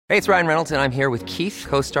Hey, it's Ryan Reynolds, and I'm here with Keith,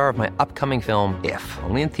 co-star of my upcoming film, If,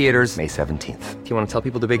 only in theaters May 17th. Do you want to tell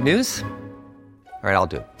people the big news? All right, I'll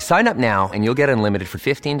do it. Sign up now and you'll get unlimited for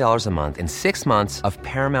 $15 a month and 6 months of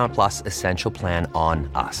Paramount Plus Essential Plan on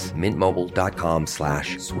us.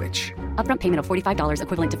 MintMobile.com/switch. Upfront payment of $45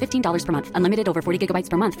 equivalent to $15 per month. Unlimited over 40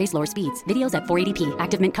 gigabytes per month. Face lower speeds. Videos at 480p.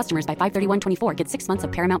 Active Mint customers by 531.24 get 6 months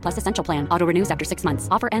of Paramount Plus Essential Plan. Auto renews after 6 months.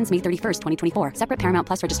 Offer ends May 31st, 2024. Separate Paramount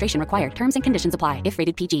Plus registration required. Terms and conditions apply if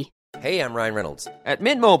rated PG. Hey, I'm Ryan Reynolds. At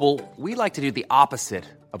Mint Mobile, we like to do the opposite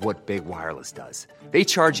of what Big Wireless does. They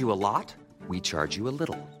charge you a lot. We charge you a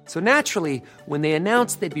little. So naturally, when they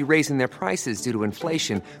announced they'd be raising their prices due to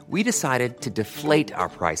inflation, we decided to deflate our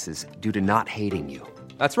prices due to not hating you.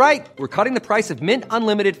 That's right. We're cutting the price of Mint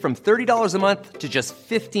Unlimited from $30 a month to just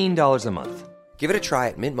 $15 a month. Give it a try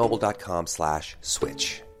at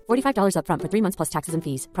mintmobile.com/switch. $45 upfront for 3 months plus taxes and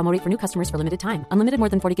fees. Promo rate for new customers for limited time. Unlimited more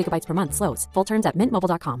than 40 gigabytes per month. Slows full terms at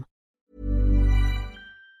mintmobile.com.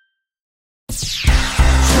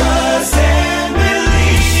 Trust and believe.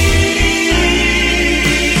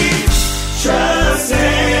 Trust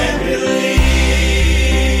and believe.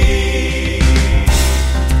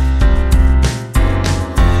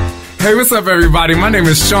 Hey, what's up, everybody? My name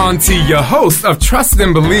is Sean T, your host of Trust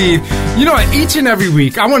and Believe. You know, each and every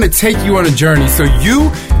week, I want to take you on a journey so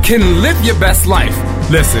you can live your best life.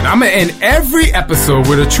 Listen, I'm going to end every episode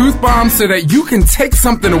with a truth bomb so that you can take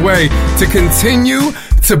something away to continue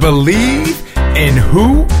to believe in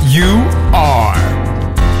who you are.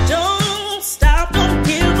 Don't stop, don't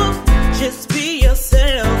give up, just be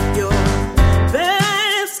yourself. Your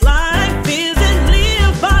best life isn't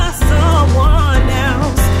lived by someone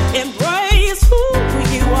else. Embrace who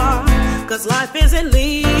you are, 'cause life isn't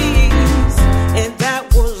leaves, and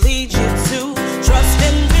that will lead you to trust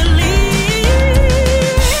and believe.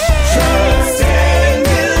 Trust and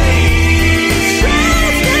believe.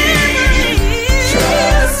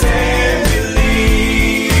 Trust and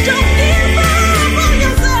believe. Don't give up on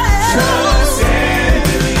yourself. Trust and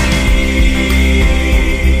believe.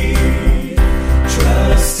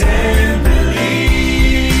 Trust and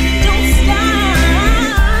believe. Don't stop.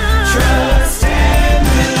 Trust and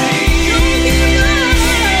believe.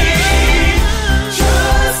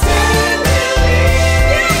 Trust and believe.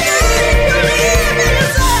 You gotta believe in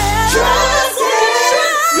yourself. Trust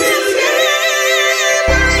and believe.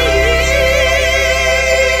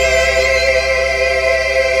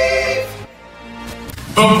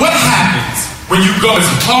 But what happens when you go as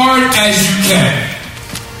hard as you can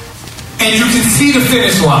and you can see the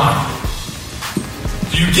finish line?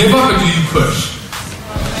 Do you give up or do you push?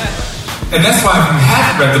 And that's why if you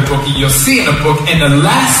haven't read the book, you'll see in the book in the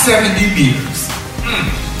last 70 meters.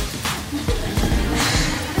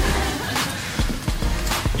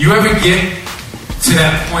 You ever get to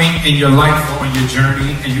that point in your life or in your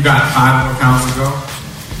journey and you got 5 more pounds to go?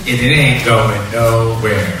 And it ain't going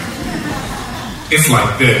nowhere. It's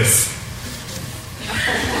like this.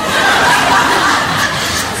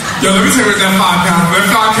 Yo, let me tell you what that 5 pounds.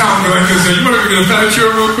 That 5 pounds go like this. So you want to get a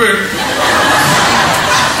pedicure real quick?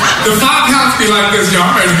 The 5 pounds be like this. Yo,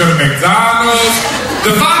 I'm ready to go to McDonald's.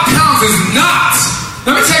 The 5 pounds is not.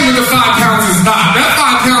 Let me tell you what the 5 pounds is not. That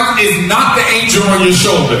 5 pounds is not the angel on your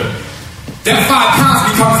shoulder. That 5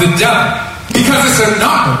 pounds becomes the devil. Because it's a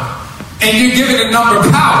number. And you're giving a number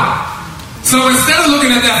power. So instead of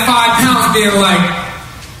looking at that 5 pounds being like,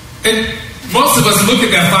 and most of us look at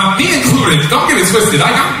that 5, me included, don't get it twisted,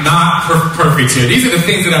 like I'm not perfect here. These are the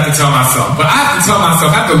things that I have to tell myself. But I have to tell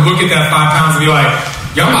myself, I have to look at that 5 pounds and be like,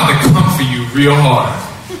 yo, I'm about to come for you real hard.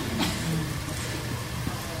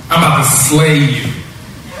 I'm about to slay you.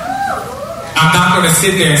 I'm not going to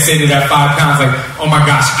sit there and say to that 5 pounds like, oh my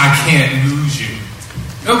gosh, I can't lose you.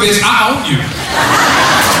 No, bitch, I own you.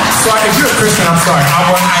 So if you're a Christian, I'm sorry. I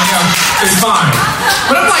am. It's fine.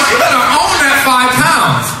 But I'm like, you better own that 5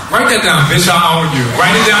 pounds. Write that down, bitch. I own you.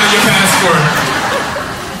 Write it down in your passport.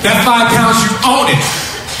 That 5 pounds, you own it.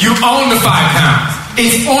 You own the 5 pounds.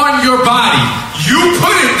 It's on your body. You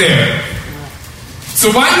put it there.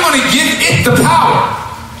 So why do you want to give it the power?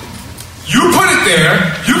 You put it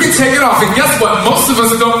there. You can take it off. And guess what? Most of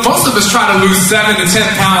us don't. Most of us try to lose 7 to 10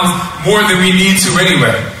 pounds more than we need to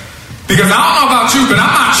anyway. Because I don't know about you, but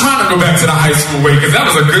I'm not trying to go back to the high school weight because that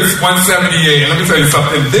was a good 178. And let me tell you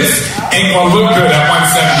something, this ain't gonna look good at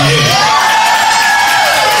 178.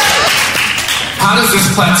 How does this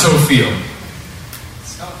plateau feel?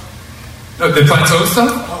 No, the plateau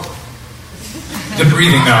stuff? The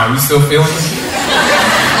breathing now, are you still feeling it?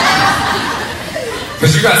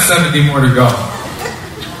 Because you got 70 more to go.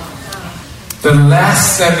 The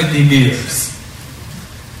last 70 meters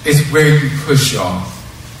is where you push, y'all.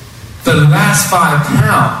 The last 5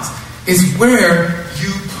 pounds is where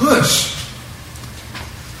you push.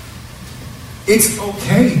 It's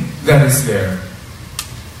okay that it's there.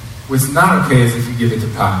 What's not okay is if you give it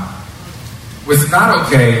to pop. What's not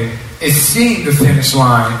okay is seeing the finish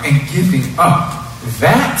line and giving up.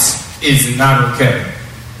 That is not okay.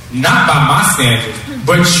 Not by my standards,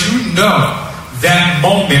 but you know that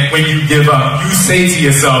moment when you give up, you say to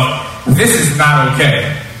yourself, this is not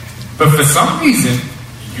okay. But for some reason,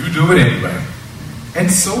 you do it anyway. And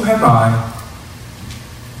so have I.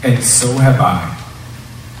 And so have I.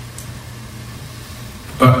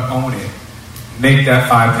 But own it. Make that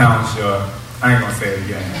 5 pounds your, I ain't gonna say it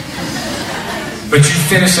again. But you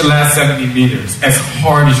finish the last 70 meters as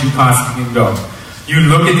hard as you possibly can go. You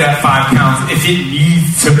look at that 5 pounds, if it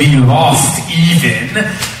needs to be lost even,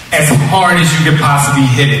 as hard as you can possibly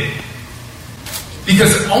hit it.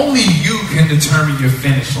 Because only you can determine your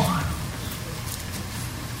finish line.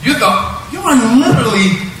 You are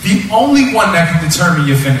literally the only one that can determine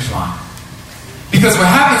your finish line. Because what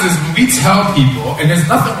happens is when we tell people, and there's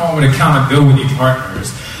nothing wrong with accountability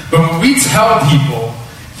partners, but when we tell people,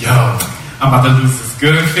 yo, I'm about to lose this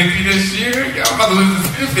good 50 this year, yo, I'm about to lose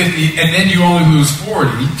this good 50, and then you only lose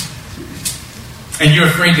 40, and you're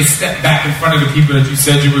afraid to step back in front of the people that you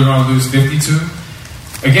said you were going to lose 50 to,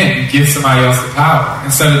 again, you give somebody else the power.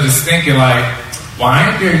 Instead of just thinking like, well,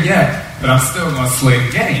 I ain't there yet, but I'm still going to slay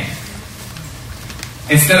the game.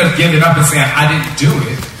 Instead of giving up and saying, I didn't do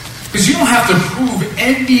it. Because you don't have to prove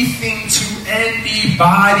anything to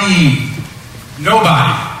anybody.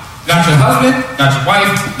 Nobody. Not your husband, not your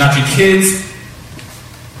wife, not your kids.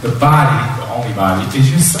 The body, the only body, is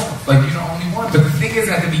yourself. Like, you're the only one. But the thing is,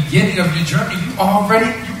 at the beginning of your journey, you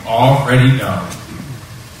already know.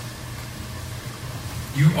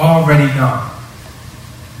 You already know.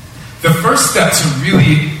 The first step to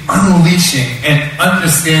really unleashing and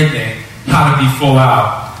understanding how to be full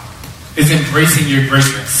out is embracing your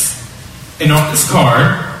greatness. And on this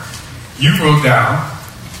card, you wrote down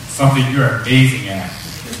something you're amazing at.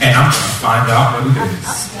 And I'm going to find out what it is.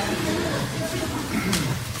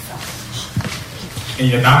 And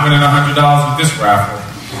you're not winning $100 with this raffle.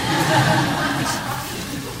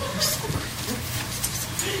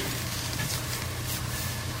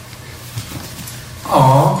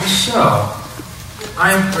 Oh, Michelle.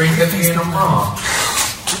 I am great at being a mom.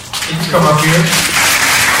 Can you come up here?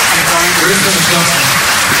 Where's the Michelle?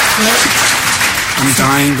 I'm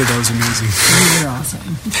dying, but that was amazing. You're awesome.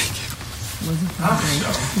 Thank you. Wasn't that great?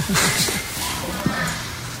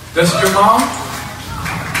 That's your mom?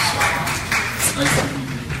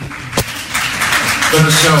 But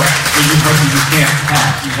Michelle, when you hug you can't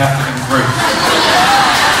pat. You have to embrace.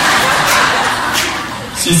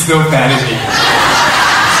 She's still patting me.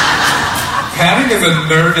 Patting is a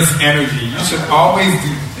nervous energy. You should always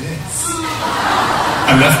do this.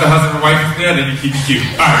 Unless the husband and wife is there, then you keep it cute.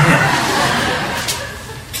 All right, here.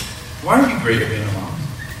 Why are you great at being a mom?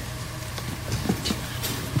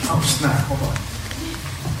 Oh, snap. Hold on.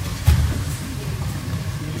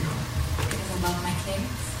 Because I love my kids,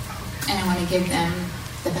 and I want to give them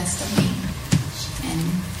the best of me and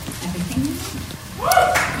everything.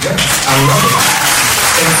 Yes, I love it.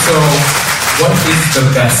 And so, what is the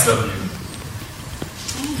best of you?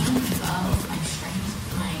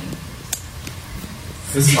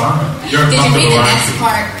 It's fine. You're Did you read the next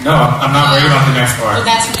part? No, I'm not worried about the next part. Well,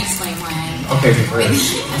 that's going to explain why I... Okay, great.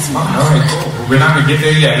 That's fine. All right, cool. We're not going to get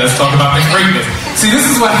there yet. Let's talk about the greatness. See, this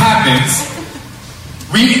is what happens.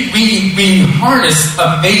 We harness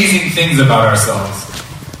amazing things about ourselves.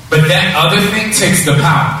 But that other thing takes the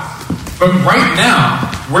power. But right now,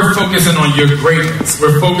 we're focusing on your greatness.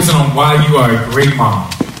 We're focusing on why you are a great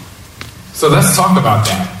mom. So let's talk about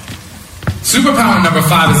that. Superpower number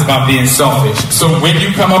 5 is about being selfish. So when you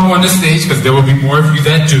come up on the stage, because there will be more of you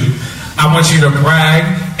that do, I want you to brag,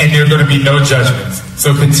 and there are going to be no judgments.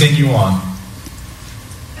 So continue on.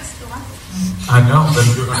 I know, but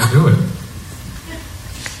you're going to do it.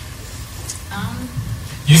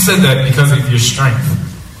 You said that because of your strength.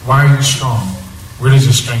 Why are you strong? Where does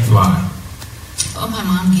your strength lie? Well, my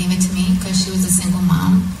mom gave it to me because she was a single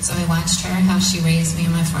mom. So I watched her, how she raised me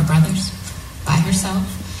and my 4 brothers by herself.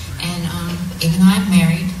 And even though I'm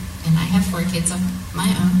married and I have 4 kids of my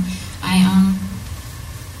own, I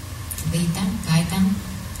lead them, guide them,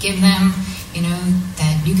 give them,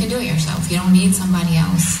 that you can do it yourself. You don't need somebody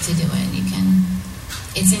else to do it.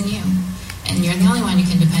 It's in you. And you're the only one you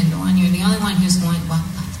can depend on. You're the only one who's going, well,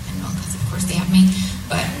 not depend on, because of course they have me,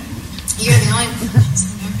 but you're the only one. I'm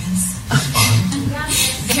so nervous.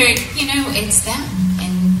 It's them.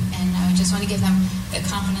 And I just want to give them the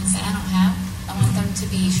confidence that I don't have. I want them to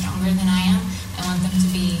be stronger than I am. I want them to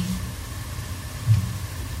be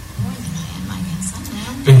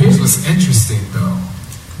what's interesting, though?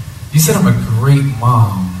 You said I'm a great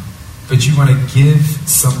mom, but you want to give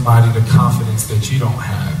somebody the confidence that you don't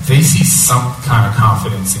have. They see some kind of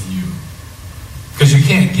confidence in you. Because you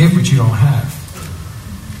can't give what you don't have.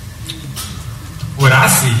 What I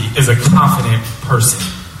see is a confident person.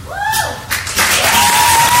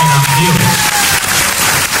 And I'm feeling it.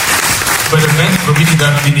 But eventually,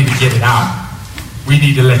 we need to get it out. We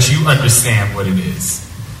need to let you understand what it is.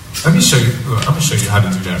 Let me show you. I'm going to show you how to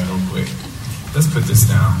do that real quick. Let's put this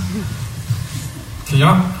down. Can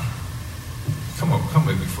y'all come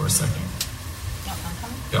with me for a second?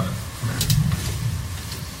 Yeah, come here.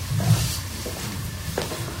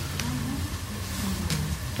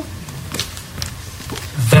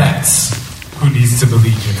 That's who needs to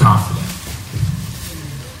believe you're confident.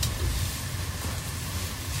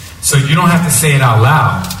 So you don't have to say it out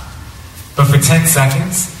loud, but for 10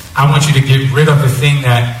 seconds, I want you to get rid of the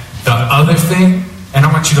other thing, and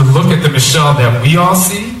I want you to look at the Michelle that we all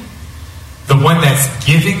see, the one that's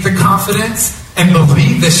giving the confidence, and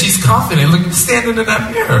believe that she's confident. Look, standing in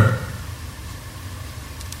that mirror.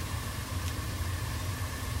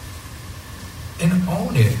 And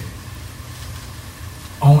own it.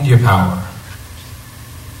 Own your power.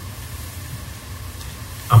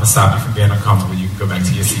 I'm going to stop you from being uncomfortable. You can go back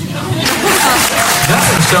to your seat now. That's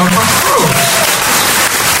a Michelle come through.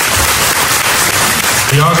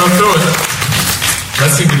 We all go through it.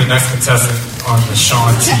 Let's see who the next contestant on the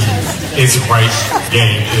Shaun T is right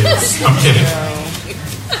game is. I'm kidding.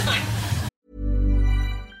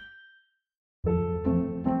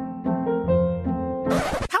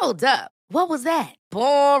 Hold up. What was that?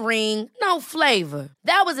 Boring. No flavor.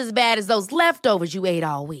 That was as bad as those leftovers you ate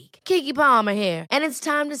all week. Keke Palmer here, and it's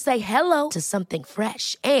time to say hello to something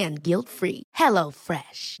fresh and guilt-free.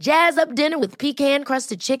 HelloFresh. Jazz up dinner with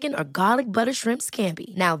pecan-crusted chicken or garlic butter shrimp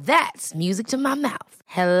scampi. Now that's music to my mouth.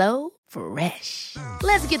 HelloFresh.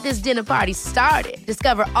 Let's get this dinner party started.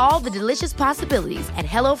 Discover all the delicious possibilities at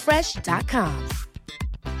HelloFresh.com.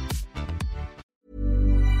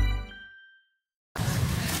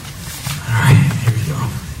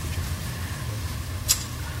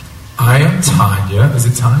 I am Tanya. Is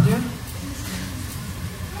it Tanya?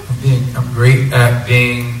 I'm great at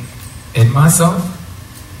being in myself.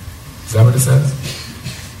 Is that what it says?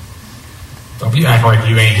 Don't be acting like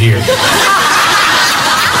you ain't here.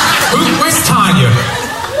 Where's Tanya?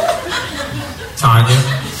 Tanya?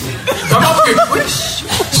 Come over here.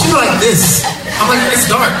 She's like this. I'm like, it's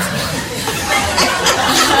dark.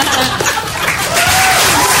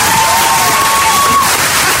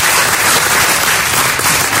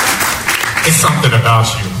 It's something about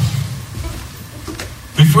you.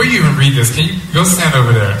 Before you even read this, can you go stand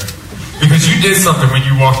over there? Because you did something when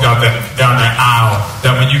you walked down that aisle,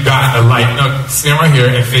 that when you got in the light, no, stand right here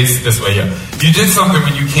and face this way, yeah. You did something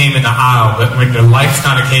when you came in the aisle, but when the lights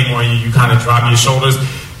kind of came on you, you kind of dropped your shoulders.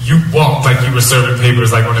 You walked like you were serving papers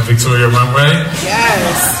like on the Victoria runway.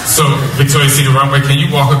 Yes. So, Victoria, see the runway? Can you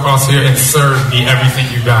walk across here and serve me everything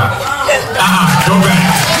you got? Go back.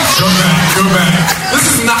 Go back. Go back.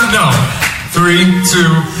 This is not, no. 3,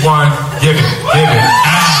 2, 1, give it. Give it.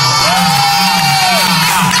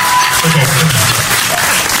 Okay.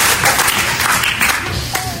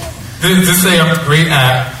 Did this say I'm great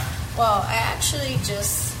at? Well, I actually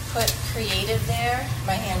just put creative there.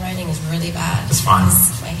 My handwriting is really bad. It's fine.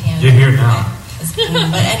 My hand. You're here now.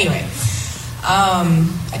 But anyway,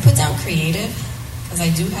 I put down creative because I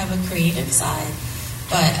do have a creative side,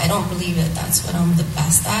 but I don't believe that that's what I'm the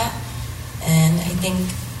best at. And I think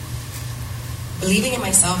believing in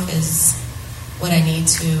myself is what I need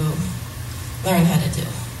to learn how to do.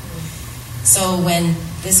 So when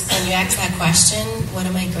you asked that question, what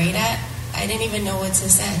am I great at? I didn't even know what to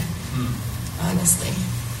say, honestly.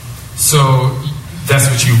 So that's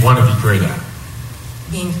what you want to be great at?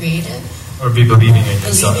 Being creative. Or be believing in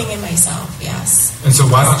yourself? Believing in myself, yes. And so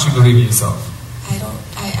why don't you believe in yourself?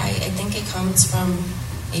 I think it comes from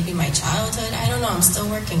maybe my childhood. I don't know. I'm still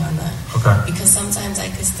working on that. Okay. Because sometimes I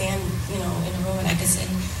could stand, in a room and I could say,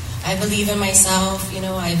 I believe in myself.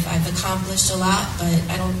 I've accomplished a lot, but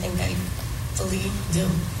I don't think I fully do.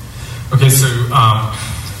 Okay, so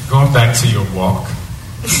going back to your walk,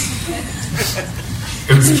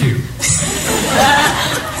 it was cute.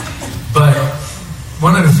 But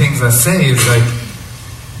one of the things I say is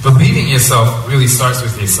believing yourself really starts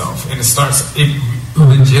with yourself, and it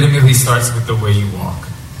legitimately starts with the way you walk.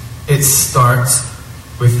 It starts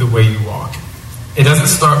with the way you walk. It doesn't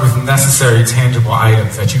start with necessary tangible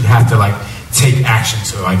items that you have to take action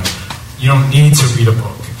to. You don't need to read a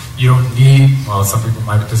book. You don't need, well, some people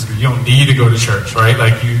might disagree, you don't need to go to church, right?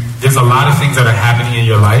 There's a lot of things that are happening in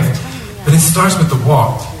your life, but it starts with the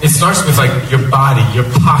walk. It starts with like your body, your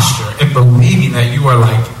posture, and believing that you are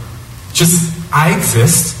like, just, I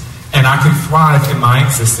exist, and I can thrive in my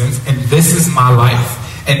existence, and this is my life.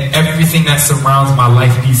 And everything that surrounds my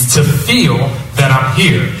life needs to feel that I'm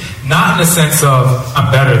here. Not in the sense of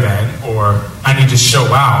I'm better than or I need to show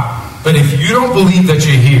out. But if you don't believe that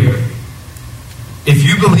you're here, if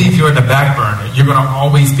you believe you're in the back burner, you're going to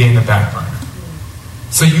always be in the back burner.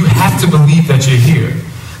 So you have to believe that you're here.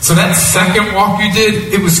 So that second walk you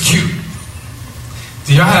did, it was cute.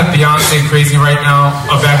 Do y'all have Beyonce Crazy right now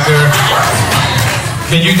back there?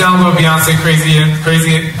 Can you download Beyonce Crazy?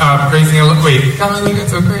 Wait, come on, looking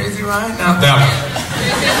so crazy right now. That one.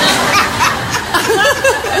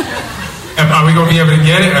 Are we going to be able to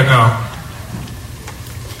get it or no?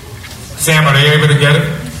 Sam, are they able to get it?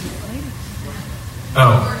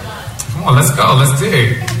 Oh. Come on, let's go. Let's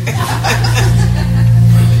dig.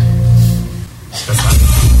 That's not it.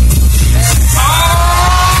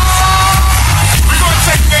 We're going to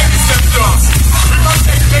take baby steps, y'all. We're going to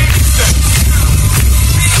take baby steps.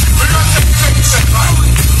 We're going to take baby steps, right?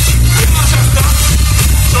 Lift your chest up.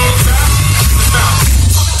 Shoulders down.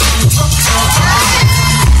 Down.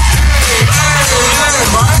 Hey,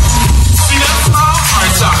 right? See that smile? All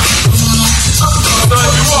right, stop. So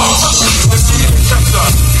as you walk, let's see your chest up.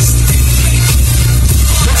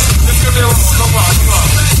 Let's go there. Come on.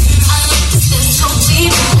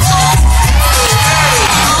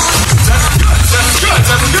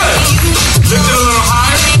 That's good. Lift it a little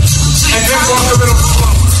higher, and then walk a little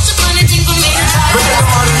slower. Look at the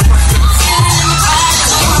audience.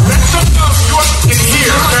 Let's go in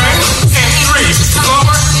here, okay? And 3,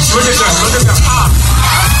 slower. Look at them. Look at them.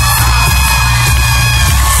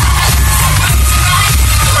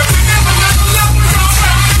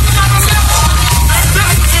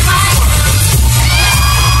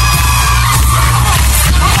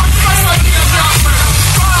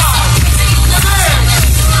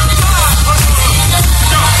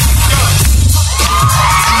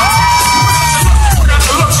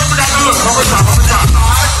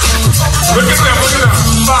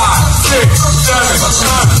 5, 6, 7, 8.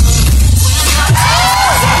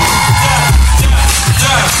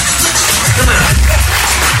 Come here.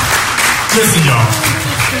 Listen, y'all.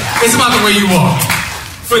 It's about the way you walk.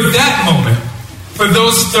 For that moment, for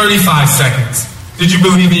those 35 seconds, did you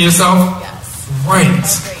believe in yourself? Yes. Right.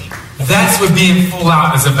 That's what being full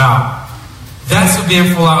out is about.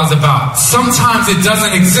 Sometimes it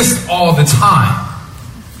doesn't exist all the time.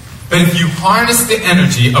 But if you harness the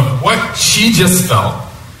energy of what she just felt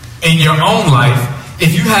in your own life,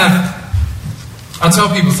 if you have, I tell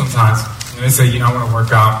people sometimes, when they say, I want to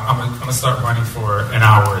work out, I'm going to start running for an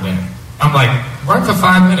hour a day. I'm like, run for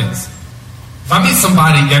 5 minutes. If I meet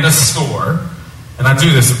somebody in a store, and I do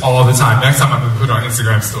this all the time, next time I'm going to put it on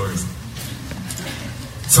Instagram stories.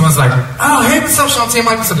 Someone's like, oh, hey, what's up, Shanti? I'm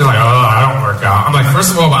like, they're like, oh, I don't work out. I'm like,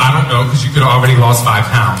 first of all, I don't know, because you could have already lost 5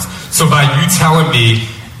 pounds. So by you telling me,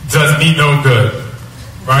 does me no good,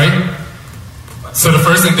 right? So the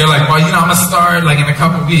first thing, they're like, well, I'm going to start like in a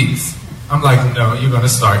couple weeks. I'm like, no, you're going to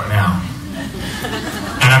start now.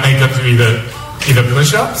 And I make them do either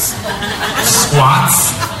push-ups,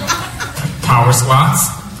 squats, power squats,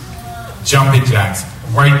 jumping jacks,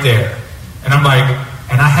 right there. And I'm like,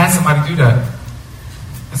 and I had somebody do that.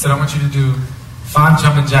 I said, I want you to do 5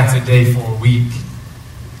 jumping jacks a day for a week.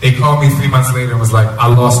 They called me 3 months later and was like, I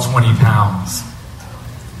lost 20 pounds.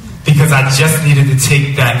 Because I just needed to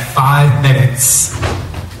take that 5 minutes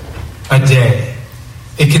a day.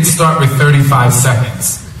 It can start with 35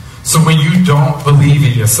 seconds. So when you don't believe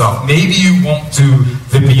in yourself, maybe you won't do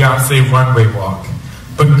the Beyonce runway walk,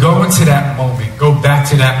 but go into that moment, go back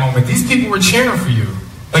to that moment. These people were cheering for you.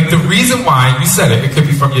 Like the reason why, you said it could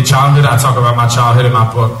be from your childhood. I talk about my childhood in my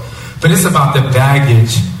book. But it's about the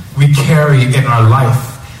baggage we carry in our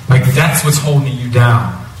life. Like that's what's holding you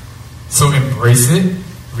down. So embrace it.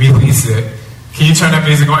 Release it. Can you turn that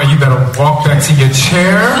music on? And you better walk back to your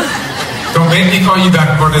chair. Don't make me call you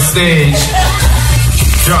back up on the stage.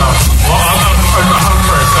 Go. I'll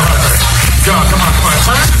first. Go. Come on.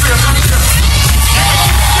 Turn it to your chair.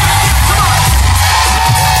 Come on.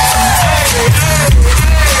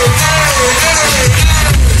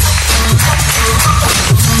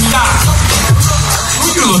 Stop.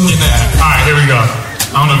 Who you looking at? All right, here we go.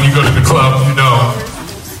 I don't know if you go to the club, you know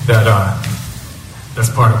that that's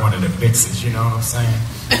part of one of the mixes, you know what I'm saying?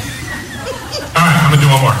 All right, I'm going to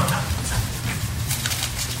do one more.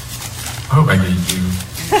 I hope I get you.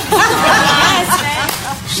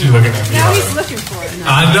 She's looking at me. Now he's looking for it. No.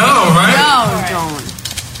 I know, right? No, don't.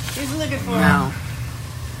 He's looking for it. No.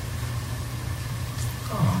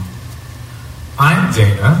 Oh. I'm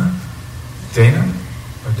Dana. Dana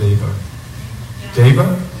or Dava? Dava?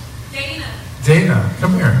 Dana,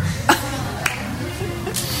 come here.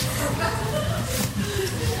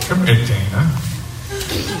 Come here, Dana.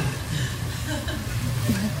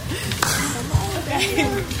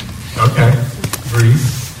 Okay, breathe.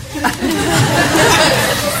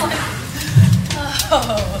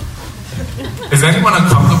 Is anyone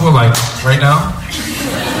uncomfortable, like, right now?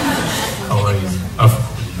 Oh, wait.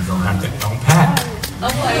 You don't have to. Don't pat.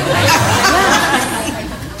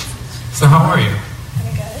 So how are you?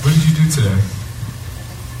 What did you do today?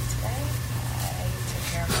 I took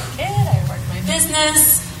care of my kid. I worked my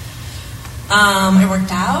business. I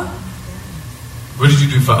worked out. What did you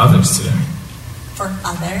do for others today? For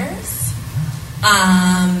others,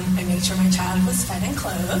 I made sure my child was fed and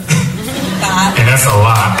clothed. And that's a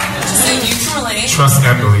lot. So you can relate. Trust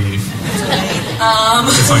and believe.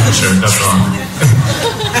 It's on your shirt, that's all.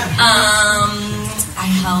 I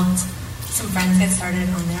helped some friends get started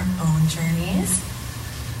on their own journeys.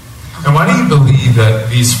 And why do you believe that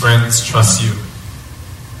these friends trust you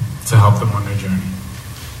to help them on their journey?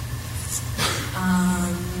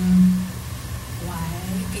 Why?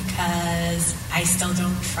 Because I still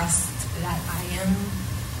don't trust that I am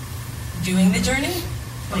doing the journey,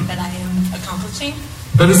 like that I am accomplishing.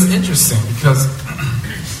 But it's interesting because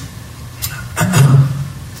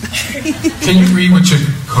can you read what your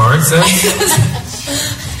card says?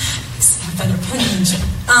 I better penmanship.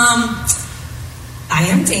 I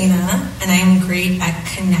am Dana, and I am great at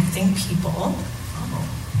connecting people. Oh.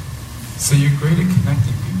 So you're great at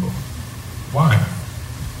connecting people. Why?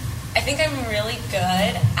 I think I'm really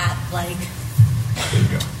good at, like... There you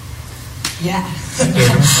go. Yeah.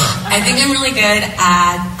 I think I'm really good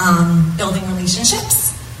at building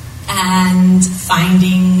relationships and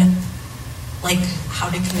finding, like, how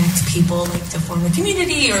to connect people, like, to form a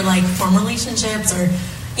community or, like, form relationships or,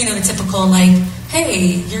 you know, the typical, like,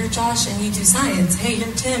 hey, you're Josh and you do science. Hey,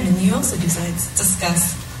 you're Tim and you also do science.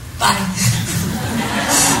 Discuss. Bye.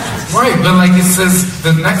 Right, but like it says,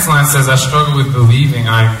 the next line says, I struggle with believing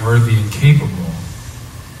I am worthy and capable.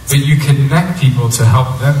 But you connect people to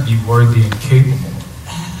help them be worthy and capable.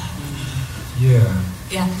 Yeah.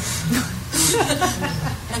 Yeah.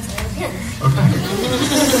 That's why I'm here. Okay.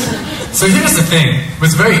 So here's the thing.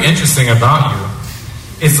 What's very interesting about you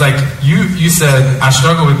is like you said, I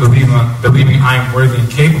struggle with believing I am worthy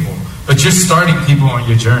and capable. But you're starting people on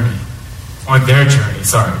your journey. On their journey,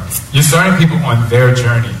 sorry. You're starting people on their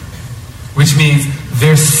journey. Which means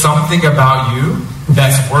there's something about you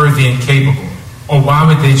that's worthy and capable. Or why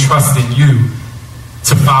would they trust in you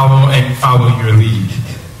to follow your lead?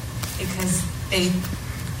 Because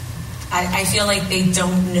I feel like they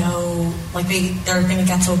don't know, like they're going to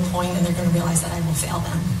get to a point and they're going to realize that I will fail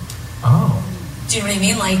them. Oh. Do you know what I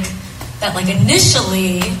mean? Like, that like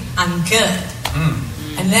initially I'm good.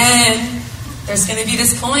 And then there's going to be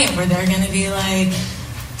this point where they're going to be like,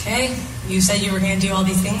 okay, you said you were going to do all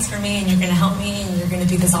these things for me and you're going to help me and you're going to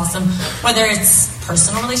be this awesome, whether it's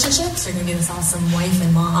personal relationships, you're going to be this awesome wife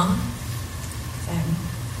and mom. I'm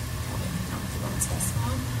probably not the world's best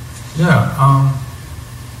mom. Yeah,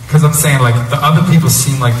 because I'm saying like the other people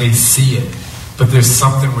seem like they see it, but there's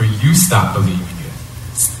something where you stop believing it.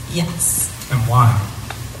 Yes. And why?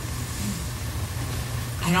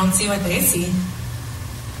 I don't see what they see.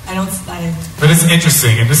 But it's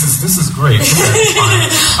interesting, and this is great. Okay, fine.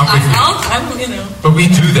 I'm with you. But we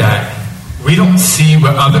do that. We don't see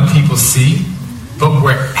what other people see, but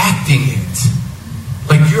we're acting it.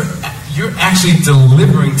 Like you're actually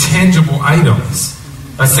delivering tangible items.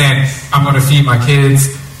 By saying, I'm going to feed my kids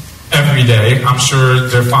every day. I'm sure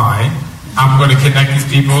they're fine. I'm going to connect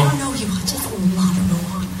these people. I don't know. He watches a lot of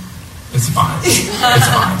Moana. It's fine. It's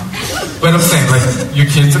fine. But I'm saying, like, your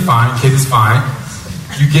kids are fine. Kid is fine.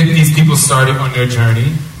 You get these people started on their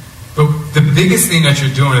journey. But the biggest thing that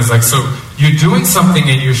you're doing is like, so you're doing something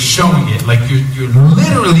and you're showing it. Like you're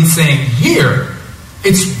literally saying, here,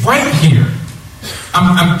 it's right here.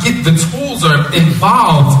 The tools are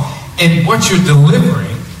involved in what you're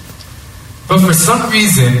delivering. But for some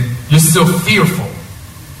reason, you're still fearful.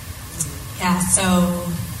 Yeah, so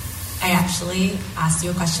I actually asked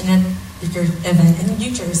you a question at your event in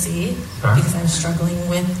New Jersey because I was struggling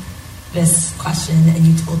with this question, and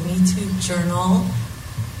you told me to journal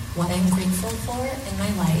what I'm grateful for in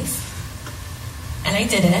my life, and I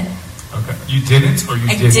did it. Okay, you didn't, or you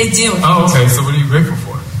did? I did do it. Oh, okay. So what are you grateful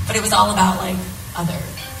for? But it was all about like other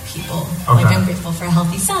people. Okay. Like I'm grateful for a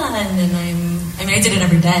healthy son, and I did it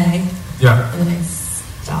every day. Yeah. And then I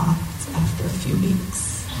stopped after a few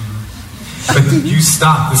weeks. But you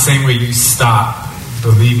stopped the same way you stopped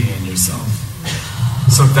believing in yourself.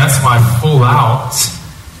 So that's why full out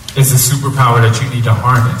is a superpower that you need to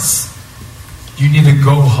harness. You need to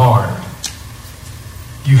go hard.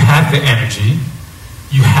 You have the energy,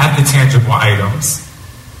 you have the tangible items,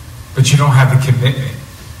 but you don't have the commitment.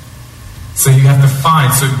 So you have to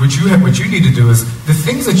find, so what you need to do is the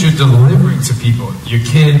things that you're delivering to people, your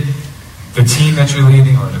kid, the team that you're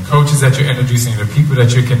leading, or the coaches that you're introducing, the people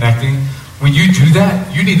that you're connecting, when you do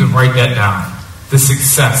that, you need to write that down. The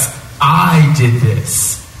success. I did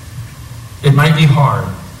this. It might be hard,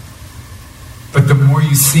 but the more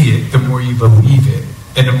you see it, the more you believe it.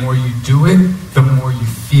 And the more you do it, the more you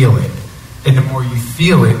feel it. And the more you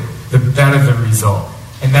feel it, the better the result.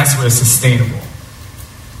 And that's where it's sustainable.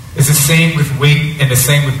 It's the same with weight and the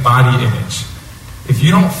same with body image. If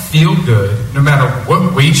you don't feel good, no matter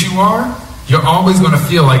what weight you are, you're always going to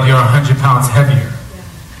feel like you're 100 pounds heavier.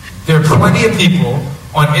 There are plenty of people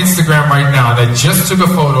on Instagram right now that just took a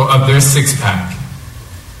photo of their six-pack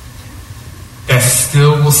that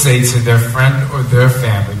still will say to their friend or their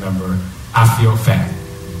family member, I feel fat.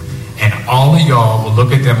 And all of y'all will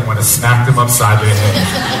look at them and want to smack them upside their head.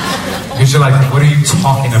 Because you're like, what are you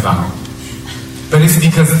talking about? But it's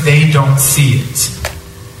because they don't see it.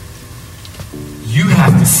 You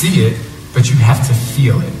have to see it, but you have to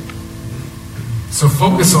feel it. So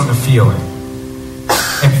focus on the feeling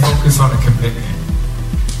and focus on the commitment.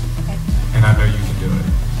 And I know you can do it.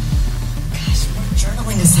 Gosh, more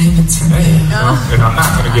journaling assignments for me. And I'm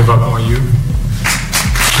not going to give up on you.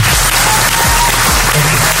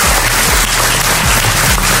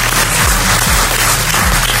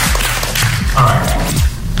 All right.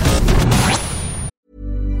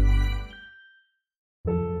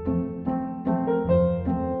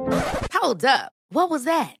 Hold up. What was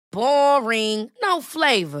that? Boring. No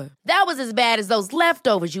flavor. That was as bad as those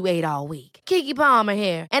leftovers you ate all week. Keke Palmer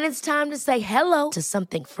here, and it's time to say hello to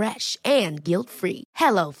something fresh and guilt-free.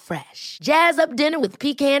 Hello Fresh. Jazz up dinner with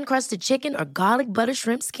pecan-crusted chicken or garlic butter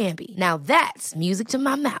shrimp scampi. Now that's music to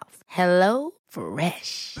my mouth. Hello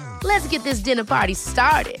Fresh. Let's get this dinner party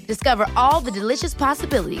started. Discover all the delicious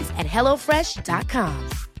possibilities at HelloFresh.com.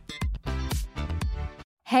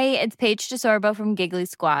 Hey, it's Paige DeSorbo from Giggly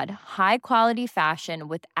Squad. High quality fashion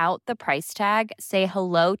without the price tag. Say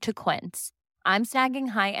hello to Quince. I'm snagging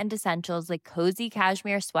high-end essentials like cozy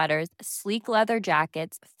cashmere sweaters, sleek leather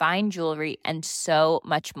jackets, fine jewelry, and so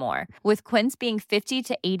much more. With Quince being 50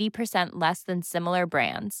 to 80% less than similar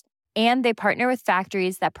brands. And they partner with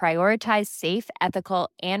factories that prioritize safe, ethical,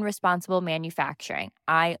 and responsible manufacturing.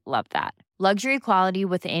 I love that. Luxury quality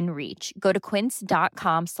within reach. Go to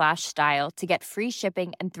quince.com/style to get free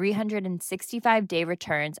shipping and 365-day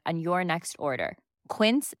returns on your next order.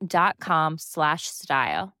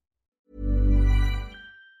 Quince.com/style.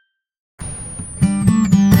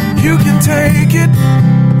 You can take it,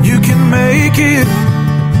 you can make it.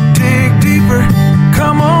 Dig deeper,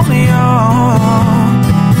 come on, y'all.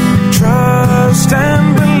 Trust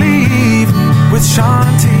and believe with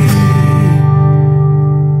Shanti.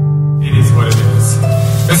 It is what it is.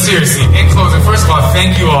 But seriously, in closing, first of all,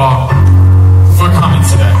 thank you all for coming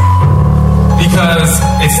today. Because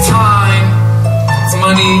it's time, it's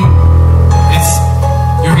money, it's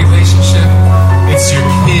your relationship, it's your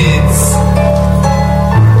kids.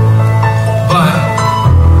 But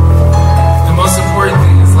the most important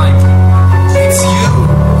thing is like, it's you.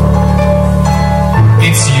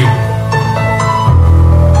 It's you.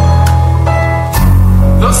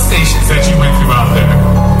 Those stations that you went through out there,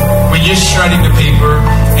 when you're shredding the paper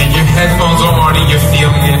and your headphones are on and you're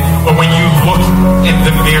feeling it, or when you look in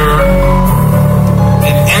the mirror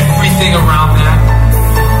and everything around that,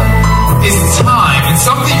 it's time, and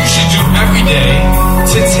something you should do every day,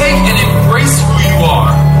 to take and embrace who you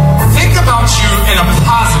are. Think about you in a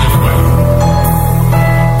positive way.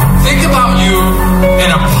 Think about you in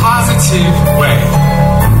a positive way.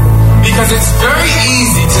 Because it's very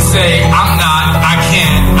easy to say, I'm not, I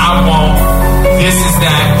can't, I won't, this is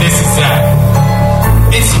that, this is that.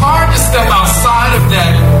 It's hard to step outside of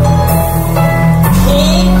that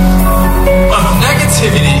pool of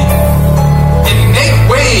negativity and make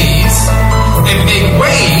ways and make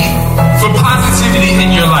way for positivity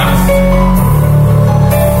in your life.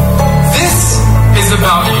 This is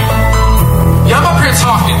about you. Yeah, I'm up here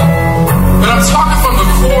talking, but I'm talking from the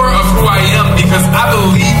core of who I am because I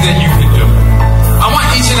believe that you can do it. I want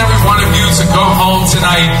each and every one of you to go home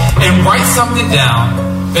tonight and write something down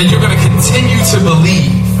that you're going to continue to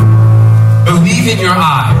believe. Believe in your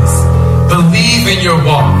eyes. Believe in your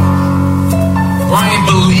walk. Brian,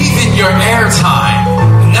 believe in your airtime,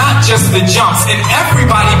 not just the jumps. And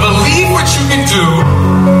everybody believe what you can do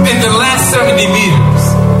in the last 70 meters,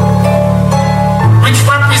 which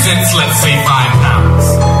represents, let's say, 5 pounds.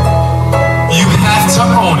 You have to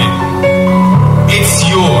own it.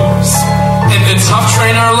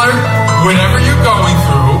 whatever you're going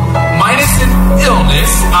through, minus an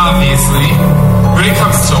illness, obviously, when it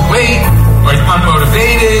comes to weight or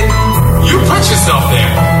unmotivated, you put yourself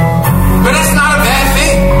there. But that's not a bad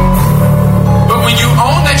thing. But when you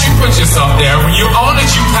own that you put yourself there, when you own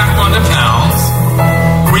that you pack on the pounds,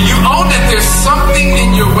 when you own that there's something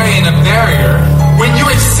in your way and a barrier, when you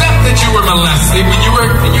accept that you were molested, when you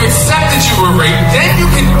accept that you were raped, then you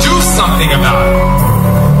can do something about it.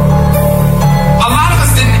 A lot of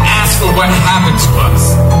us didn't ask for what happened to us,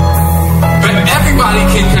 but everybody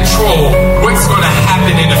can control what's going to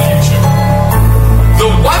happen in the future. The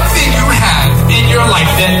one thing you have in your life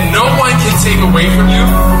that no one can take away from you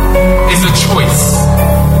is a choice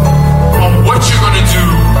on what you're going to do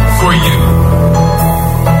for you.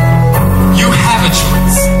 You have a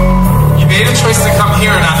choice. You made a choice to come here,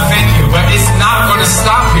 and I thank you, but it's not going to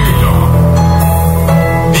stop here, y'all.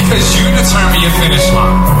 Because you determine your finish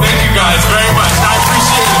line. Thank you guys very much. I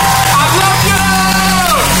appreciate it. I love you!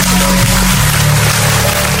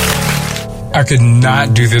 I could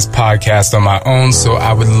not do this podcast on my own, so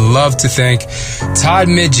I would love to thank Todd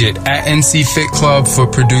Midget at NC Fit Club for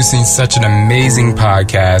producing such an amazing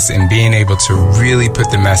podcast and being able to really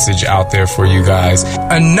put the message out there for you guys.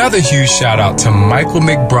 Another huge shout out to Michael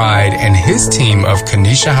McBride and his team of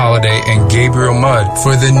Kanisha Holiday and Gabriel Mudd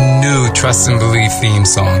for the new Trust and Believe theme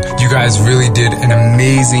song. You guys really did an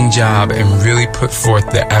amazing job and really put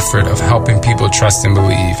forth the effort of helping people trust and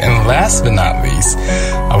believe. And last but not least,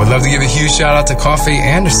 I would love to give a huge shout out to Coffee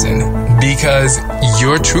Anderson, because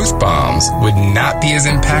your truth bombs would not be as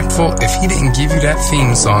impactful if he didn't give you that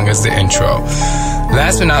theme song as the intro.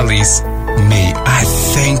 Last but not least, me. I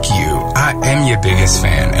thank you. I am your biggest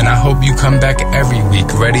fan, and I hope you come back every week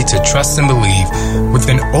ready to trust and believe with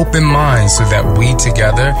an open mind so that we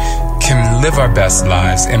together can live our best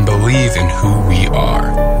lives and believe in who we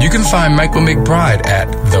are. You can find Michael McBride at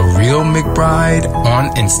The Real McBride on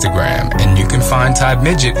Instagram, and you can find Todd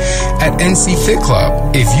Midget at NC Fit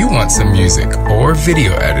Club if you want some music or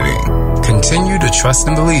video editing. Continue to trust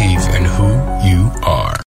and believe in who you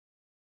are.